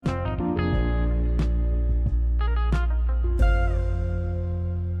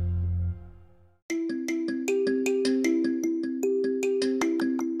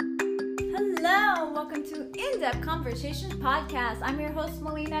In-Depth Conversations podcast. I'm your host,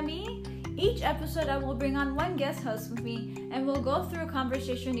 Melina B. Each episode, I will bring on one guest host with me, and we'll go through a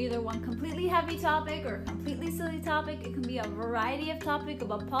conversation, either one completely heavy topic or a completely silly topic. It can be a variety of topics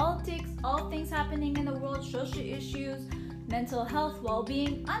about politics, all things happening in the world, social issues, mental health,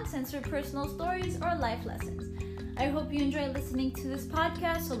 well-being, uncensored personal stories, or life lessons. I hope you enjoy listening to this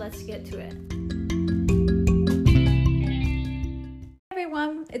podcast, so let's get to it.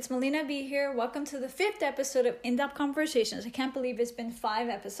 Everyone, it's Melina B here. Welcome to the 5th episode of In-Depth Conversations. I can't believe it's been 5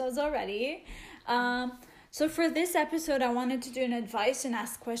 episodes already. So for this episode, I wanted to do an advice and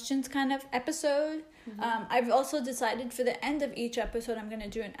ask questions kind of episode. I've also decided for the end of each episode, I'm going to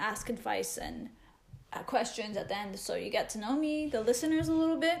do an ask advice and questions at the end, so you get to know me, the listeners, a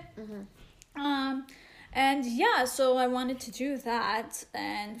little bit. And yeah, so I wanted to do that.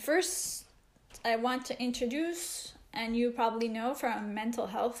 And first, I want to introduce, and you probably know from mental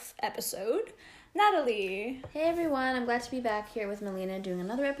health episode, Natalie. Hey everyone, I'm glad to be back here with Melina doing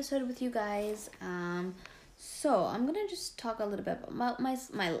another episode with you guys. So I'm gonna just talk a little bit about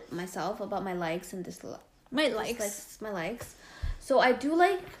myself, about my likes and dislikes. My likes. So I do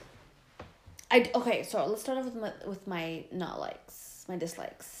like. Okay, so let's start off with my not likes, my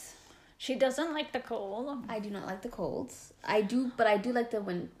dislikes. She doesn't like the cold. I do not like the colds. I do like the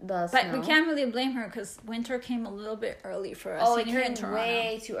snow. But we can't really blame her because winter came a little bit early for us. It came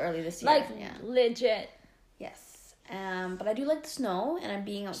way too early this year. Legit. Yes. But I do like the snow, and I'm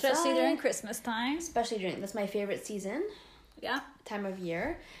being outside. Especially during Christmas time. That's my favorite season. Yeah. Time of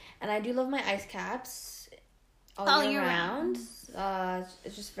year. And I do love my ice caps all year round.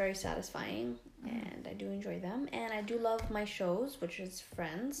 It's just very satisfying. And I do enjoy them, and I do love my shows, which is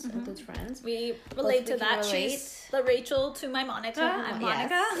Friends, includes Friends. We relate to that. She's the Rachel to my Monica. I'm Monica.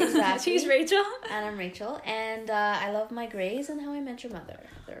 Yes, exactly. She's Rachel. And I'm Rachel, and I love my Greys and How I Met Your Mother.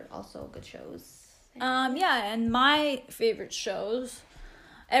 They're also good shows. And my favorite shows.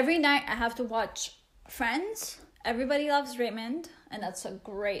 Every night I have to watch Friends. Everybody Loves Raymond, and that's a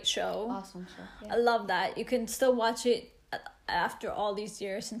great show. Awesome show. Yeah. I love that. You can still watch it after all these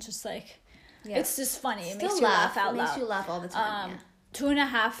years and just like. Yeah. It's just funny. It makes you laugh out loud. It makes you laugh all the time.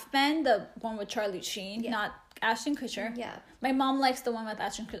 2.5 Men, the one with Charlie Sheen, not Ashton Kutcher. Yeah. My mom likes the one with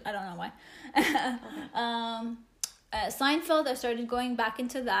Ashton Kutcher. I don't know why. Seinfeld, I started going back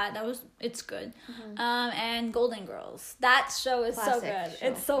into that. It's good. And Golden Girls. That show is so good. Show.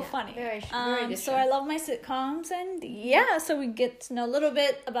 It's so funny. Very good so show. I love my sitcoms, and so we get to know a little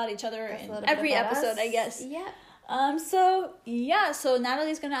bit about each other in every episode, I guess. Yeah. So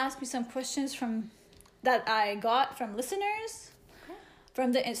Natalie's gonna ask me some questions that I got from listeners,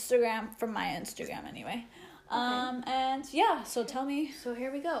 from my Instagram anyway. So tell me. So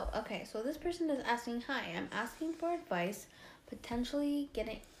here we go. Okay, so this person is asking, hi, I'm asking for advice, potentially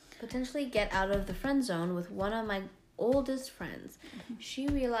get out of the friend zone with one of my oldest friends. She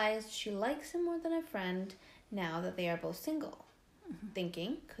realized she likes him more than a friend now that they are both single.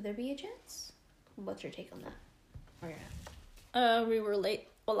 Thinking, could there be a chance? What's your take on that? We relate.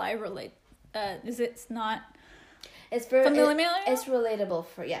 Well, I relate. It's not. It's very familiar. It's relatable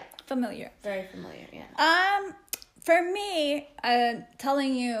familiar. Very familiar. Yeah. For me,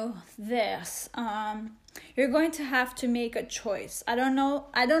 telling you this, you're going to have to make a choice. I don't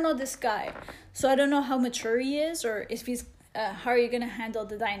know this guy, so I don't know how mature he is, or if he's. How are you gonna handle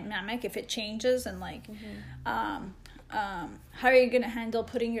the dynamic if it changes, and like, how are you going to handle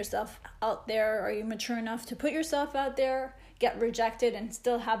putting yourself out there? Are you mature enough to put yourself out there, get rejected, and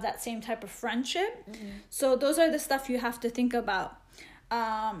still have that same type of friendship? So those are the stuff you have to think about.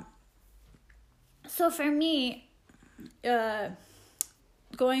 So for me,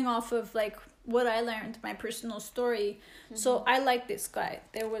 going off of like what I learned, my personal story, so I like this guy.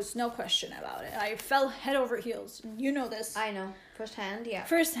 There was no question about it. I fell head over heels. You know this. I know. Firsthand.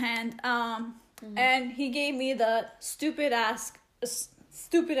 And he gave me the stupid ass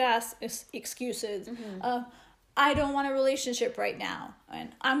excuses of, I don't want a relationship right now,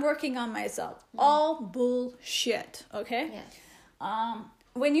 and I'm working on myself. All bullshit. Okay. Yes.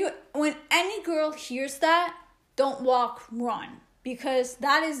 When any girl hears that, don't walk, run, because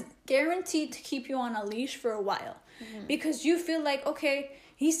that is guaranteed to keep you on a leash for a while, because you feel like, okay,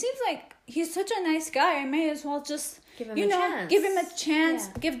 he seems like he's such a nice guy. I may as well just give him a chance,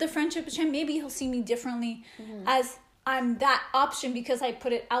 give the friendship a chance. Maybe he'll see me differently as I'm that option because I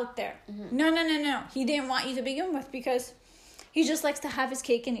put it out there. No. He didn't want you to begin with because he just likes to have his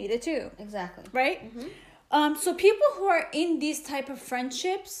cake and eat it too. Exactly. Right? So people who are in these type of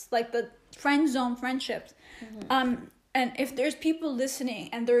friendships, like the friend zone friendships, and if there's people listening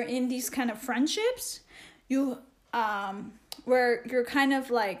and they're in these kind of friendships, where you're kind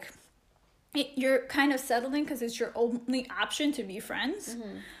of like you're kind of settling because it's your only option to be friends.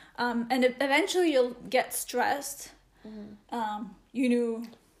 And eventually you'll get stressed. You know,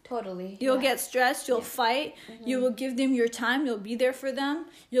 Totally. you'll get stressed, you'll fight, you will give them your time, you'll be there for them,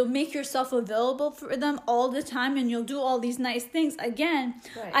 you'll make yourself available for them all the time, and you'll do all these nice things. Again,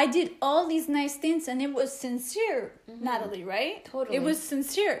 I did all these nice things and it was sincere, Natalie, right? Totally. It was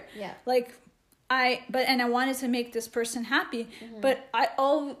sincere. Yeah. Like, I wanted to make this person happy, but I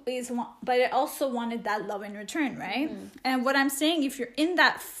also wanted that love in return, right? And what I'm saying, if you're in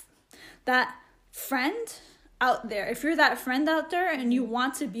that friend out there, if you're that friend out there and you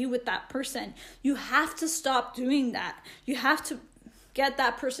want to be with that person, you have to stop doing that. You have to get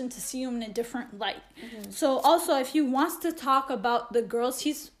that person to see you in a different light. So also, if he wants to talk about the girls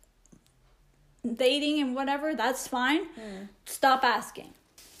he's dating and whatever, that's fine. Stop asking.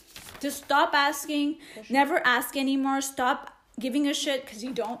 Just stop asking. Sure. Never ask anymore. Stop giving a shit because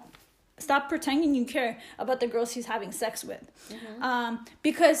you don't. Stop pretending you care about the girls he's having sex with.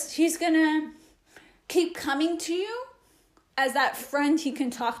 Because he's gonna keep coming to you as that friend he can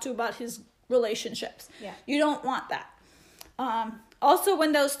talk to about his relationships. Yeah. You don't want that. Also,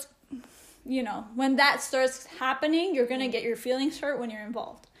 when those, when that starts happening, you're gonna get your feelings hurt when you're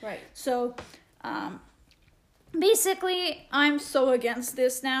involved. Right. So, basically, I'm so against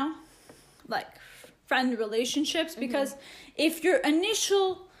this now, like friend relationships, because if your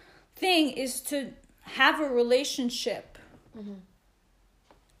initial thing is to have a relationship,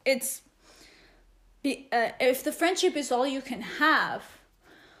 it's if the friendship is all you can have,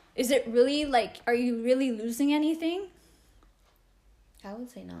 is it really like, are you really losing anything? I would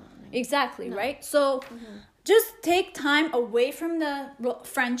say no. Exactly, no. Right? So just take time away from the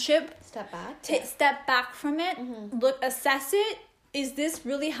friendship. Step back. Step back from it. Look, assess it. Is this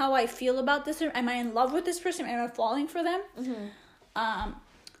really how I feel about this? Am I in love with this person? Am I falling for them?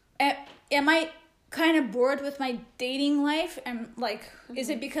 Am I kind of bored with my dating life? And like, is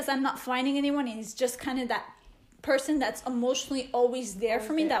it because I'm not finding anyone and it's just kind of that person that's emotionally always there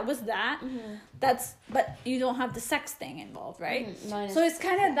for me? That was that. But you don't have the sex thing involved, right? So it's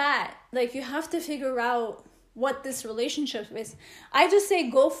kind of that. Like, you have to figure out what this relationship is. I just say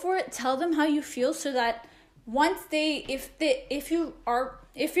go for it. Tell them how you feel, so that once if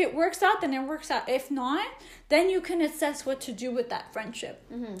it works out, then it works out. If not, then you can assess what to do with that friendship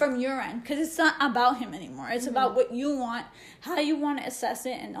from your end, because it's not about him anymore. It's about what you want, how you want to assess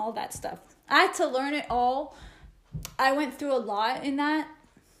it, and all that stuff. I had to learn it all. I went through a lot in that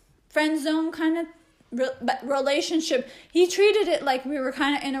friend zone kind of relationship. He treated it like we were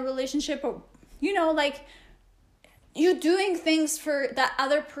kind of in a relationship, or like you doing things for that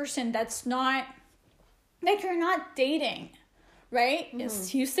other person that's not, like, you're not dating, right?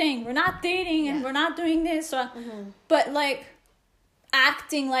 He's saying we're not dating and we're not doing this, but like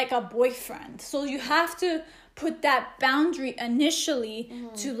acting like a boyfriend. So you have to put that boundary initially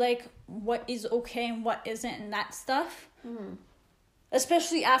to like what is okay and what isn't, and that stuff.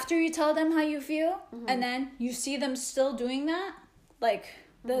 Especially after you tell them how you feel, and then you see them still doing that, like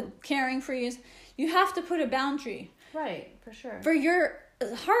the caring for you. You have to put a boundary. Right, for sure. For your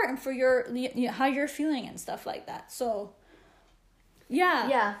heart and for your how you're feeling and stuff like that. So,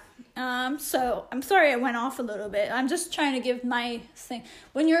 yeah. So I'm sorry I went off a little bit. I'm just trying to give my thing.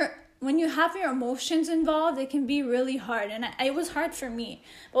 When you have your emotions involved, it can be really hard, and it was hard for me.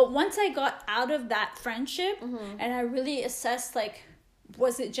 But once I got out of that friendship and I really assessed, like,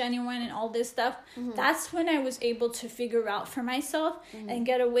 was it genuine and all this stuff, that's when I was able to figure out for myself and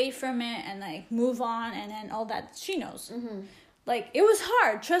get away from it and like move on, and then all that. She knows. Like, it was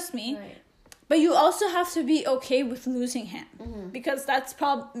hard, trust me. Right. But you also have to be okay with losing him, because that's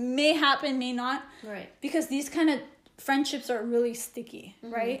may happen, may not. Right. Because these kind of friendships are really sticky,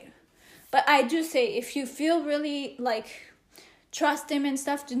 right? But I do say, if you feel really like trust him and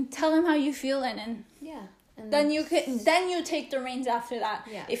stuff, then tell him how you feel, and then then you take the reins after that.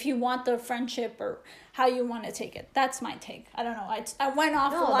 Yeah. If you want the friendship or how you want to take it. That's my take. I don't know. I went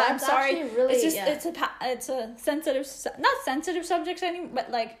off a lot. I'm sorry. Really, it's just it's a sensitive, not sensitive subject anymore, but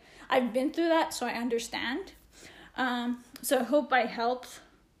like I've been through that, so I understand. So I hope I helped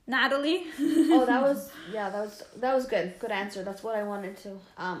Natalie. that was good. Good answer. That's what I wanted to.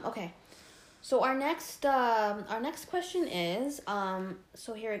 Okay. So our next question is,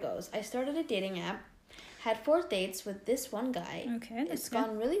 so here it goes. I started a dating app, had 4 dates with this one guy. Okay, it's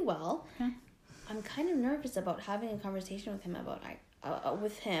gone really well. Okay. I'm kind of nervous about having a conversation with him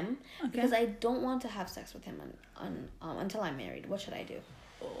because I don't want to have sex with him until I'm married. What should I do?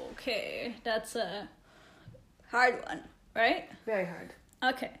 Okay, that's a hard one, right? Very hard.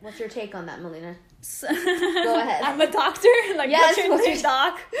 Okay. What's your take on that, Melina? So, Go ahead. I'm a doctor. Like, Yes, what's your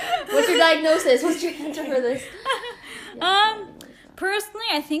doc? What's your diagnosis? What's your answer for this? Personally,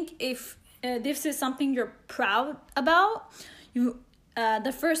 I think if this is something you're proud about,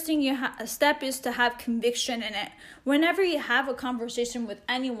 the first thing step is to have conviction in it. Whenever you have a conversation with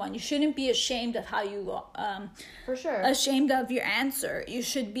anyone, you shouldn't be ashamed of how you go. For sure. Ashamed of your answer. You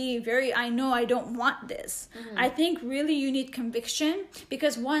should be I know I don't want this. Mm-hmm. I think really you need conviction,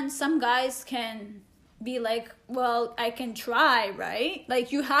 because some guys can be like, well, I can try, right?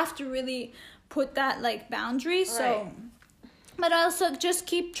 Like, you have to really put that like boundary. So, right. But also just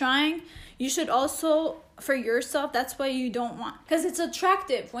keep trying. You should also, for yourself, that's why you don't want, because it's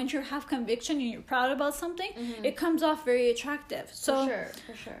attractive when you have conviction and you're proud about something. Mm-hmm. It comes off very attractive. So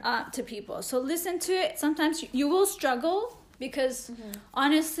for sure. To people. So listen to it. Sometimes you will struggle, because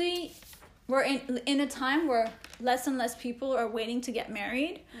honestly, we're in a time where less and less people are waiting to get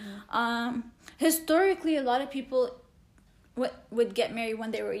married. Historically, a lot of people would get married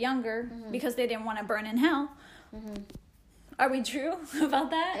when they were younger because they didn't want to burn in hell. Are we true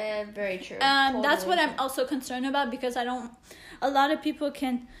about that? Very true. Totally. That's what I'm also concerned about, because a lot of people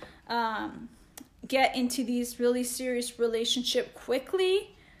can get into these really serious relationship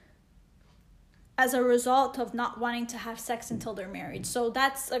quickly as a result of not wanting to have sex until they're married. So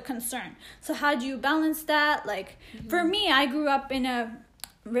that's a concern. So how do you balance that? Like, for me, I grew up in a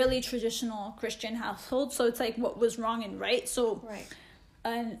really traditional Christian household, so it's like what was wrong and right. So right.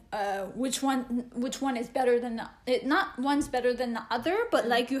 And which one is better than not one's better than the other, but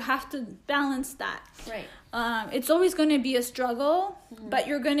like you have to balance that. Right. It's always going to be a struggle, but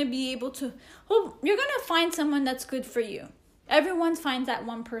you're going to be able to you're going to find someone that's good for you. Everyone finds that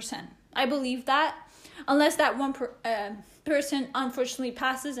 1%. I believe that, unless that one person unfortunately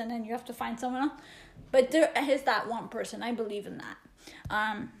passes, and then you have to find someone else. But there is that one person. I believe in that.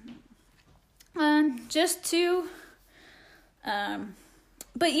 Just to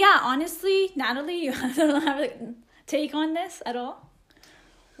but yeah, honestly, Natalie, you don't have a take on this at all?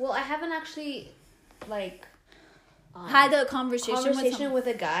 Well, I haven't actually, like... had a conversation with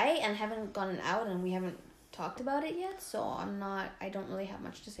a guy, and haven't gone out, and we haven't talked about it yet, so I don't really have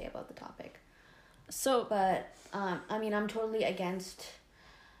much to say about the topic. So... But, I mean, I'm totally against...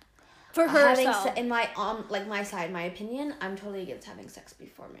 For herself. In my, my side, my opinion, I'm totally against having sex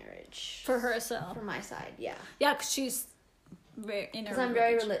before marriage. For herself. For my side, yeah. Yeah, because she's... Because I'm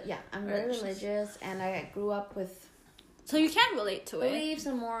very religious, and I grew up with, so you can relate to beliefs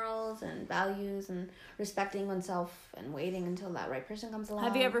and morals and values and respecting oneself and waiting until that right person comes along.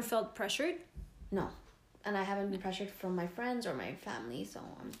 Have you ever felt pressured? No, and I haven't been pressured from my friends or my family, so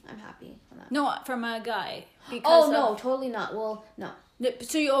I'm happy on that. No, from a guy. No, totally not. Well, no.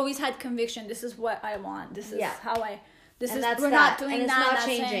 So you always had conviction. This is what I want. This is how I. We're not doing that. It's not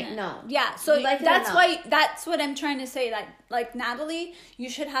changing. No. Yeah. So that's what I'm trying to say. Like Natalie, you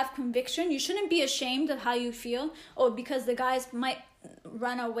should have conviction. You shouldn't be ashamed of how you feel. Or because the guys might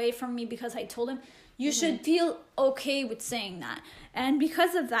run away from me because I told him. You should feel okay with saying that. And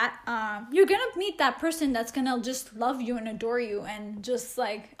because of that, you're going to meet that person that's going to just love you and adore you. And just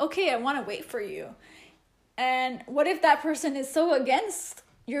like, okay, I want to wait for you. And what if that person is so against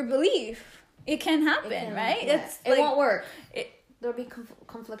your belief? It can happen, right? Yeah. It won't work. There'll be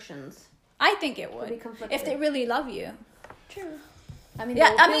conflictions. I think it would. If they really love you. True. I mean,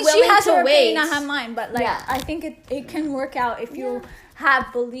 she has her opinion, I have mine, but I think it can work out if you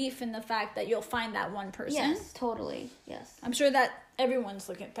have belief in the fact that you'll find that one person. Yes, totally. Yes. I'm sure that everyone's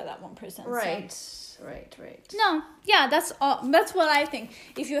looking for that one person. Right. So. Right. No, yeah, that's all. That's what I think.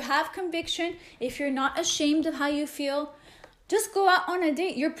 If you have conviction, if you're not ashamed of how you feel, just go out on a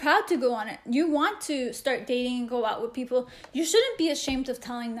date. You're proud to go on it. You want to start dating and go out with people. You shouldn't be ashamed of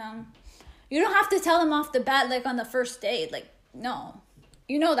telling them. You don't have to tell them off the bat, like on the first date. Like, no.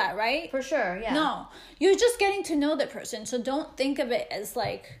 You know that, right? For sure, yeah. No. You're just getting to know the person. So don't think of it as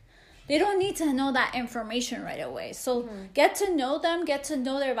like, they don't need to know that information right away. So get to know them, get to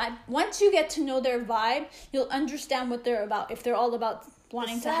know their vibe. Once you get to know their vibe, you'll understand what they're about. If they're all about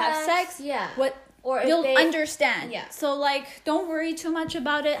wanting to have sex, you'll understand. Yeah. So like, don't worry too much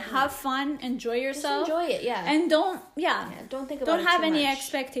about it. Have fun. Enjoy yourself. Just enjoy it. Yeah. And don't think about don't it have too any much.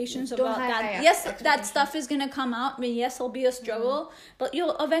 expectations about that. Yes, that stuff is gonna come out. I mean, yes, it'll be a struggle, but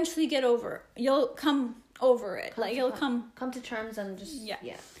you'll eventually get over it. You'll come over it. You'll come to terms and just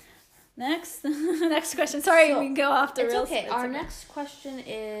yeah. Next question. Sorry, we can go off the rails. It's okay. Our next question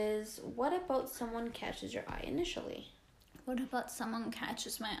is: what about someone catches your eye initially? What about someone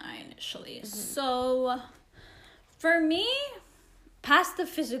catches my eye initially? So, for me, past the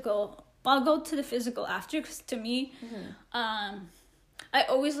physical, I'll go to the physical after, because to me, I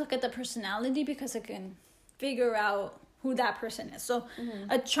always look at the personality because I can figure out who that person is. So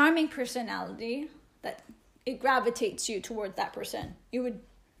a charming personality that it gravitates you toward that person. You would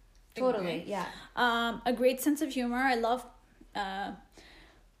Totally, yeah. A great sense of humor. I love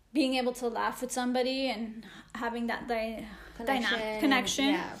being able to laugh with somebody and having that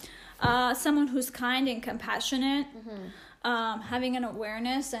connection. Yeah. Someone who's kind and compassionate. Having an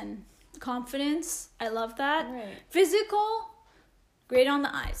awareness and confidence. I love that. Right. Physical, great on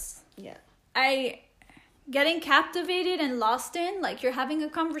the eyes. Yeah. Getting captivated and lost in, like you're having a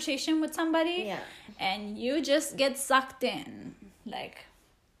conversation with somebody, Yeah. and you just get sucked in, like,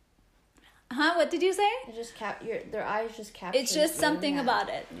 what did you say? It just their eyes just capture. It's just something about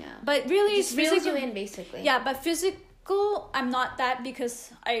it. Yeah. But really, It just reels physical. you in, basically. Yeah, but physical, I'm not that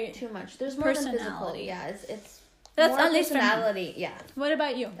because Too much. There's more than physical. Personality. Yeah, it's That's more at least for me. personality. Yeah, What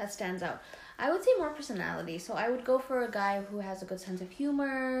about you? that stands out. I would say more personality. So I would go for a guy who has a good sense of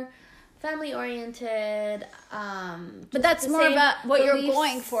humor, family oriented. But that's more about what you're beliefs.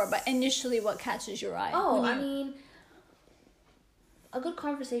 going for. But initially, what catches your eye? Oh, when I you- mean, a good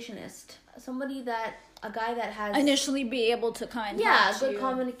conversationist, a guy that has initially be able to kind of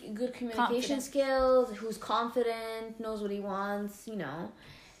good communication Confident. skills, who's confident, knows what he wants,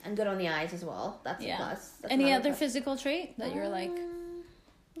 and good on the eyes as well. That's a plus. That's Any another other plus. physical trait that you're like?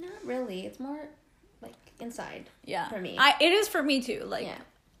 Not really. It's more like inside. Yeah, for me. It is for me too. Like,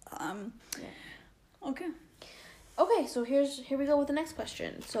 Yeah. Okay. Okay, so here we go with the next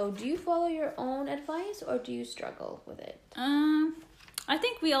question. So, do you follow your own advice or do you struggle with it? I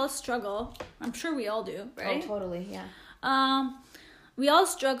think we all struggle. I'm sure we all do, right? Oh, totally. Yeah. We all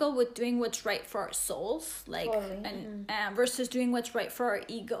struggle with doing what's right for our souls, like, Totally. and versus doing what's right for our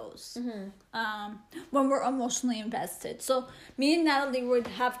egos. When we're emotionally invested. So me and Natalie would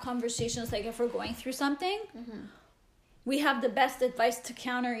have conversations like if we're going through something, we have the best advice to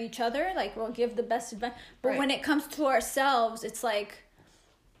counter each other. Like we'll give the best advice, but Right. when it comes to ourselves, it's like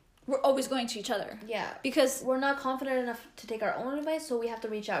we're always going to each other. Yeah. Because We're not confident enough to take our own advice, so we have to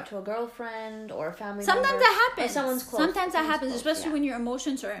reach out to a girlfriend or a family sometimes member. that Or happens. someone's close. Sometimes that Someone's happens, close, especially yeah. when your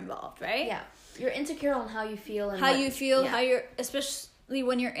emotions are involved, right? Yeah. You're insecure on how you feel and How you feel, yeah. how you're, especially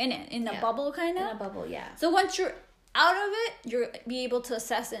when you're in it, in the Yeah. bubble kind in a of. bubble, yeah. So once you're out of it, you'll be able to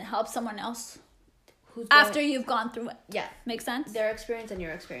assess and help someone else Who's after going- you've gone through it. Yeah. Make sense? Their experience and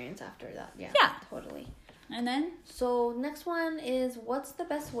your experience after that. Yeah. Yeah. Totally. And then So next one is, what's the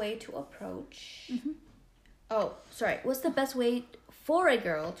best way to approach? Oh, sorry. What's the best way for a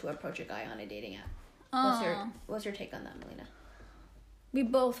girl to approach a guy on a dating app? What's your take on that, Melina? we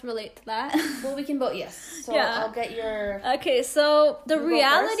both relate to that. Well, we can both. Yes. So Yeah. I'll get your. Okay, so the You go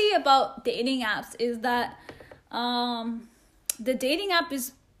reality about dating apps is that the dating app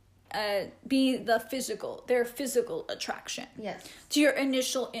is be their physical attraction Yes. to your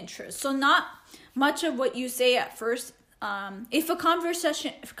initial interest. So not much of what you say at first. If a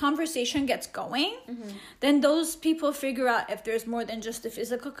conversation gets going, then those people figure out if there's more than just a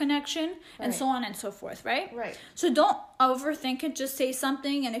physical connection and Right. so on and so forth, right? Right. So don't overthink it. Just say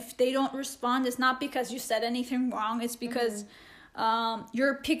something, and if they don't respond, it's not because you said anything wrong. It's because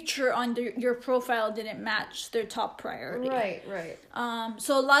your picture on your profile didn't match their top priority. Right. Right.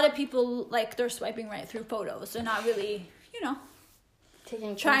 So a lot of people, like, they're swiping right through photos. They're not really,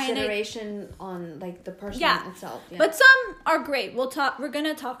 Taking Trying to- consideration on like the person Yeah. itself. Yeah. But some are great. We're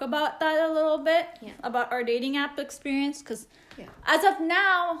gonna talk about that a little bit, Yeah. about our dating app experience, because Yeah. as of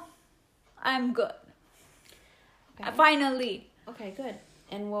now, I'm good. Okay. Finally. Okay. Good.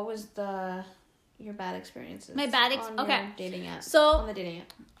 And what was your bad experiences? My bad on okay. your dating app. So on the dating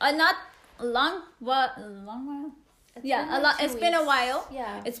app. not a long while. It's Yeah, been a like lot. 2 It's been a weeks. while.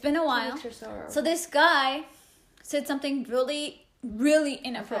 Yeah. It's been a 2 while. weeks or so. So this guy said something really, really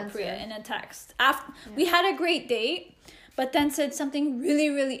inappropriate Offensive. in a text. After we had a great date, but then said something really,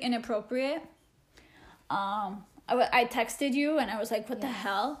 really inappropriate. I texted you and I was like, "What the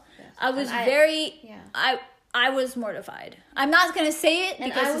hell?" Yes. I was And very. Yeah. I was mortified. I'm not gonna say it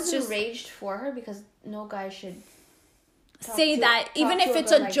And because I it's was just enraged for her because no guy should say that, even talk if to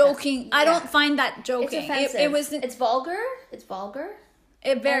it's girl a like joking. that. I Yeah. don't find that It's joking. offensive. It wasn't. It's vulgar. It's vulgar.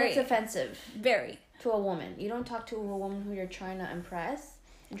 It And very it's offensive very to a woman. You don't talk to a woman who you're trying to impress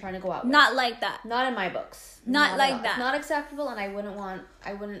and trying to go out with. not like that. Not in my books. Not at like all. that. It's not acceptable, and I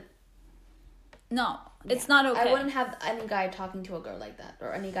wouldn't. No, it's yeah. not okay. I wouldn't have any guy talking to a girl like that,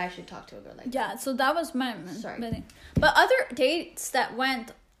 or any guy should talk to a girl like that. Yeah, so that was my Sorry. But other dates that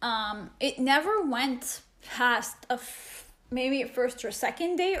went, it never went past maybe first or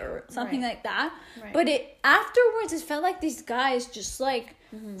second date or something like that. Right. But it afterwards, it felt like these guys just like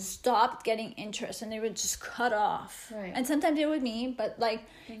stopped getting interest and they would just cut off. Right. And sometimes it would me, but like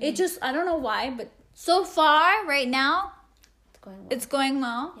it just, I don't know why, but so far right now, it's going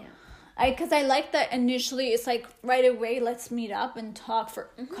well. Yeah. Because I like that initially it's like right away, let's meet up and talk for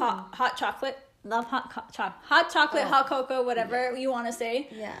hot chocolate. Love hot chocolate, hot cocoa, whatever you want to say.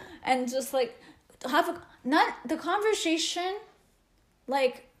 Yeah. And just like have the conversation,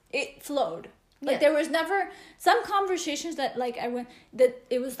 like it flowed. Like there was never some conversations that like that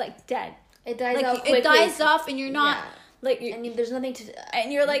it was like dead. It dies like, out quickly. It dies off and you're not like and there's nothing to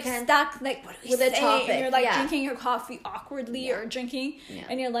and you're like stuck like what do we say? a topic. And you're like drinking your coffee awkwardly or drinking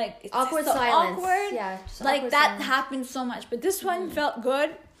and you're like it's awkward so silence. Awkward. Yeah, like awkward that silence. happens so much, but this one felt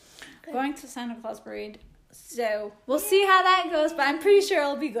good. Going to Santa Claus Parade, so we'll see how that goes, but I'm pretty sure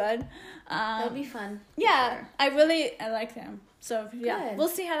it'll be good. That'll be fun. Yeah, sure. I like them. So yeah, we'll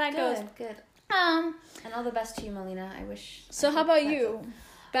see how that goes. Good. And all the best to you, Melina. I wish. So how about you?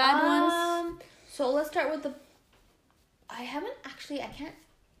 Bad ones. So let's start with I can't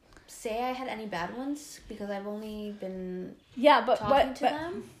say I had any bad ones because I've only been talking to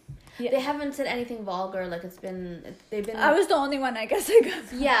them. Yeah. They haven't said anything vulgar. Like they've been. I was the only one, I guess. I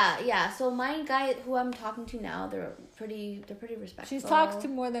guess. Yeah. So my guy, who I'm talking to now, they're pretty respectful. She's talked to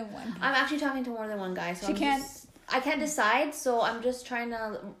more than one. I'm actually talking to more than one guy, so I can't decide. So I'm just trying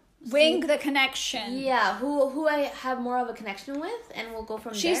to wing the connection. Yeah, who I have more of a connection with, and we'll go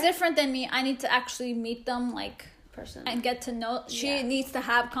from there. She's different than me. I need to actually meet them, like. Person and get to know. She needs to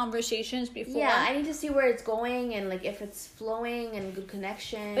have conversations before. Yeah, I need to see where it's going and like if it's flowing and good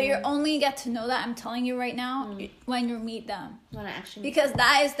connection. But you only get to know that, I'm telling you right now, when you meet them. When I actually because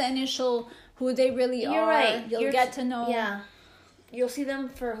that is the initial who they really are. Right. You'll get to know. Yeah. You'll see them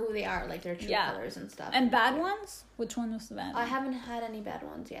for who they are, like their true colors and stuff. And bad ones? Which one was the bad one? I haven't had any bad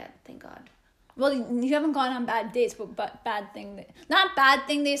ones yet, thank God. Well, you haven't gone on bad dates, but bad thing. Not bad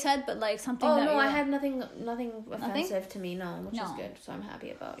thing they said, but like something. Oh no, I had nothing offensive to me. No, which is good. So I'm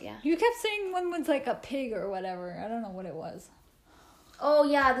happy about. Yeah. You kept saying one was like a pig or whatever. I don't know what it was. Oh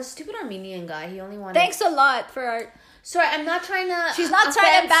yeah, the stupid Armenian guy. He only wanted. Thanks a lot for our. Sorry, I'm not trying to. She's not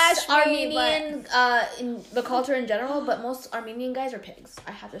trying to bash Armenian in the culture in general, but most Armenian guys are pigs.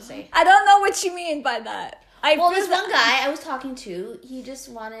 I have to say. I don't know what you mean by that. This one guy I was talking to, he just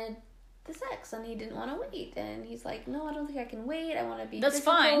wanted the sex and he didn't want to wait, and he's like, no, I don't think I can wait. I want to be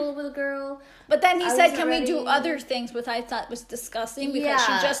physical with a girl. But then he said, can we do other things, which I thought was disgusting because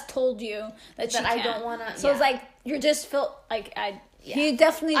she just told you that she I don't want to. So it's like you're just felt like he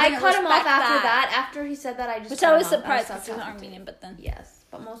definitely didn't cut him off after that. After he said that, I just I was surprised because he's Armenian, but then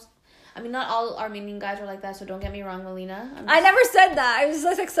but most. I mean, not all Armenian guys are like that, so don't get me wrong, Melina. I never said that. I was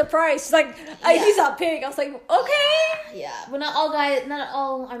just like surprised. She's like, he's a pig. I was like, okay. Yeah, but not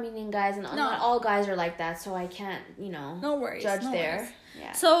all Armenian guys, and not all guys are like that, so I can't, no worries, judge there. Worries.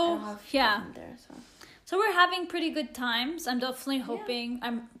 Yeah. So so we're having pretty good times. I'm definitely hoping.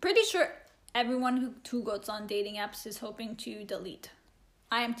 I'm pretty sure everyone who goes on dating apps is hoping to delete.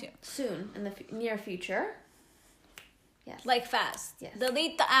 I am too. Soon in the near future. Yes. Like fast. Yes.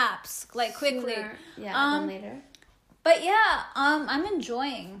 Delete the apps like quickly. Sooner, than later. But yeah, I'm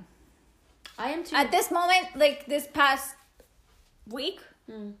enjoying. I am too. At this moment, like this past week,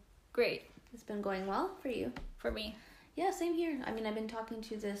 great. It's been going well for you. For me. Yeah, same here. I mean, I've been talking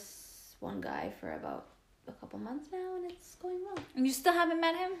to this one guy for about a couple months now, and it's going well. And you still haven't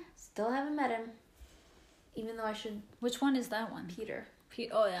met him? Still haven't met him. Even though I should. Which one is that one? Peter.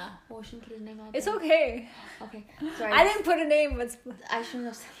 Oh yeah. Oh, I shouldn't put his name out. It's okay. Okay. Sorry. I didn't put a name, but I shouldn't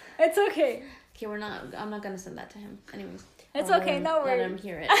have said that. It's okay. Okay, I'm not gonna send that to him. Anyways. It's okay, no worries. Let him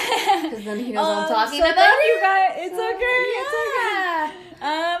hear it. Because then he knows what I'm talking about. Thank you guys. It's okay. It's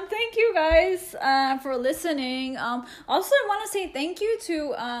okay. Thank you guys for listening. Also, I want to say thank you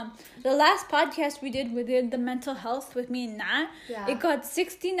to the last podcast we did the mental health with me and Nat. Yeah. It got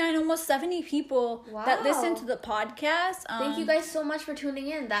 69, almost 70 people that listened to the podcast. Thank you guys so much for tuning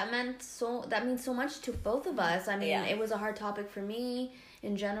in. That means so much to both of us. I mean, it was a hard topic for me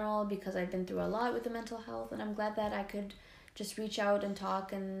in general because I've been through a lot with the mental health, and I'm glad that I could just reach out and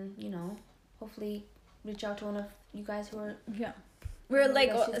talk and, hopefully reach out to one of you guys who are... Yeah. We're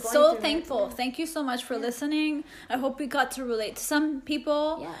like so thankful. Thank you so much for listening. I hope we got to relate to some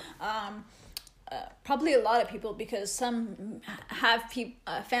people. Yeah. Probably a lot of people because some have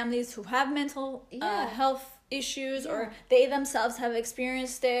families who have mental health issues or they themselves have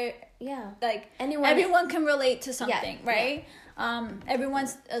experienced it. Yeah. Like everyone can relate to something, right?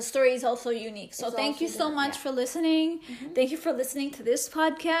 everyone's story is also unique. So thank you so much for listening. Thank you for listening to this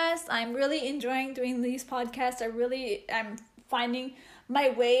podcast. I'm really enjoying doing these podcasts. I'm finding my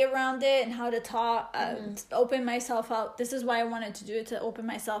way around it and how to talk, to open myself out. This is why I wanted to do it, to open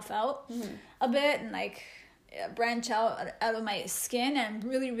myself out a bit and like branch out of my skin. And I'm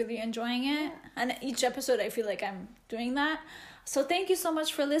really, really enjoying it. And each episode, I feel like I'm doing that. So thank you so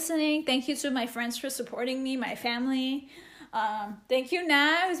much for listening. Thank you to my friends for supporting me, my family. Thank you,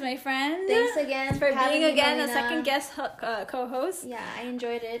 Na, who's my friend. Thanks again for being again Melina. a second guest co-host. Yeah, I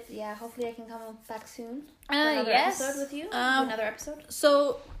enjoyed it. Yeah, hopefully I can come back soon for another episode with you. Another episode.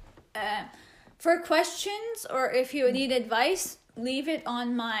 So, for questions or if you need advice, leave it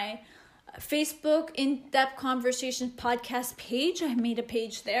on my Facebook In-Depth Conversations podcast page. I made a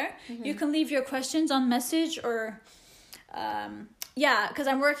page there. You can leave your questions on message or... because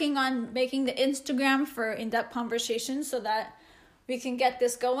I'm working on making the Instagram for In-Depth Conversations so that we can get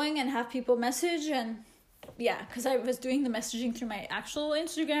this going and have people message. And because I was doing the messaging through my actual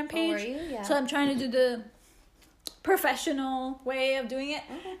Instagram page. Oh, were you? Yeah. So I'm trying to do the professional way of doing it.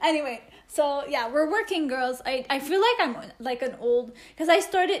 Okay. Anyway, so we're working, girls. I feel like I'm like an old, because I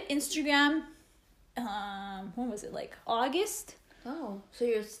started Instagram, when was it, like August? Oh, so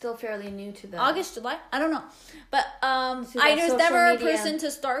you're still fairly new to that. August, July? I don't know. But I was social never media. a person to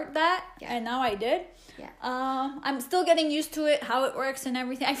start that, and now I did. Yeah. I'm still getting used to it, how it works and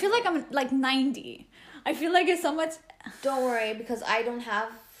everything. I feel like I'm like 90. I feel like it's so much... Don't worry, because I don't have...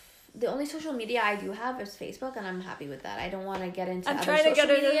 The only social media I do have is Facebook, and I'm happy with that. I don't want to get into other social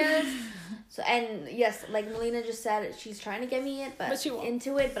medias. So, and yes, like Melina just said, she's trying to get me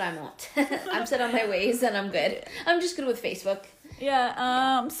into it, but I won't. I'm set on my ways, and I'm good. I'm just good with Facebook.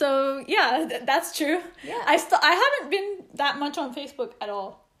 Yeah. So that's true. Yeah. I haven't been that much on Facebook at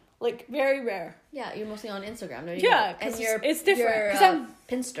all. Like very rare. Yeah, you're mostly on Instagram. Yeah, because it's different. Because I'm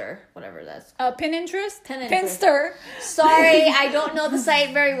Pinster, whatever that's. Pinterest. Pinster. Sorry, I don't know the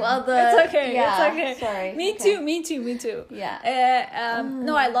site very well. It's okay. Yeah, it's okay. Sorry. Me too. Yeah.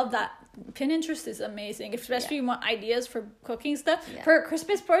 No, I love that. Pinterest is amazing, especially if you want ideas for cooking stuff. Yeah. For a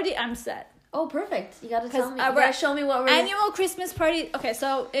Christmas party, I'm set. Oh, perfect. You gotta tell me. You gotta show me what we're... Annual Christmas party. Okay,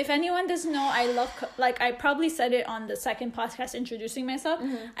 so if anyone doesn't know, I love... I probably said it on the second podcast introducing myself.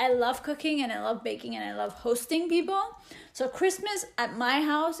 I love cooking and I love baking and I love hosting people. So Christmas at my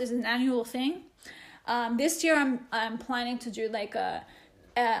house is an annual thing. This year I'm planning to do like a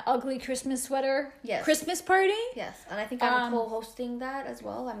ugly Christmas sweater Christmas party. Yes, and I think I'm co-hosting that as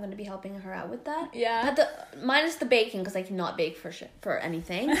well. I'm going to be helping her out with that. Yeah. Minus the baking, because I cannot bake for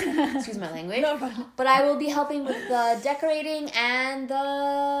anything. Excuse my language. No problem. But I will be helping with the decorating and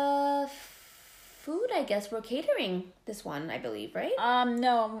the food, I guess. We're catering this one, I believe, right?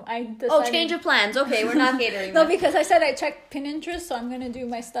 No, I decided... Oh, change of plans. Okay, we're not catering. No, because I said I checked Pinterest, so I'm gonna do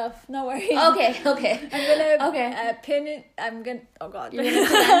my stuff. No worries. Okay. I'm gonna pin it. I'm gonna... Oh, God. You're gonna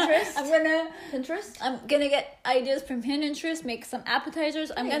Pinterest? Pinterest? I'm gonna get ideas from Pinterest, make some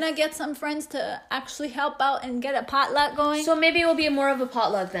appetizers. I'm gonna get some friends to actually help out and get a potluck going. So maybe it will be more of a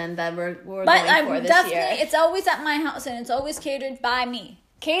potluck then that we're going for this year. It's always at my house, and it's always catered by me.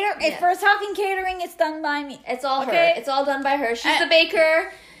 If we're talking catering, it's done by me. It's all her. It's all done by her. She's the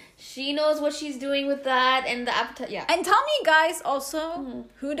baker. She knows what she's doing with that and the appetite. Yeah. And tell me, guys, also,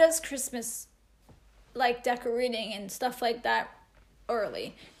 who does Christmas, like decorating and stuff like that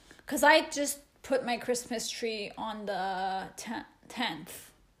early? Because I just put my Christmas tree on the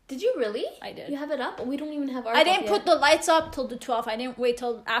 10th. Did you really? I did. You have it up? We don't even have ours I didn't put the lights up till the 12th. I didn't wait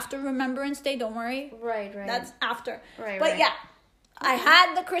till after Remembrance Day. Don't worry. Right. That's after. Right. But yeah. I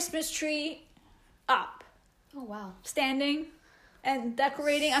had the Christmas tree up. Oh, wow. Standing and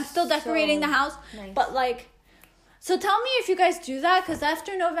decorating. I'm still decorating the house. Nice. But so tell me if you guys do that, because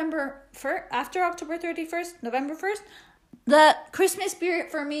after October 31st, November 1st, the Christmas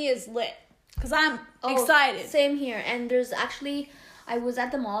spirit for me is lit. Because I'm excited. Same here. And there's actually... I was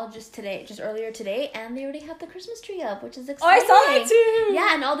at the mall just earlier today, and they already have the Christmas tree up, which is exciting. Oh, I saw that too!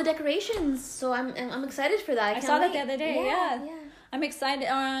 Yeah, and all the decorations. So I'm excited for that. I saw that the other day, yeah. I'm excited.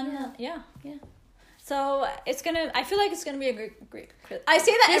 Yeah. So I feel like it's gonna be a great Christmas. I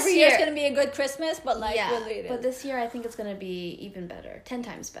say that every year it's gonna be a good Christmas, but related. But this year I think it's gonna be even better, 10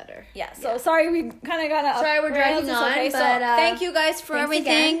 times better. Yeah. So sorry, we kind of got Sorry, we're dragging on. Okay, but, so thank you guys for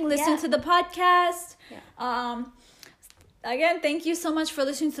everything. Again. Listen to the podcast. Yeah. Again, thank you so much for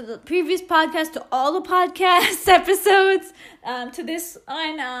listening to the previous podcast, to all the podcast episodes, to this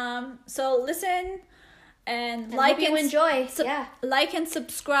one. So listen. And like and enjoy. Like and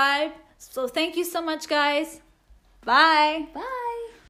subscribe. So thank you so much, guys. Bye. Bye.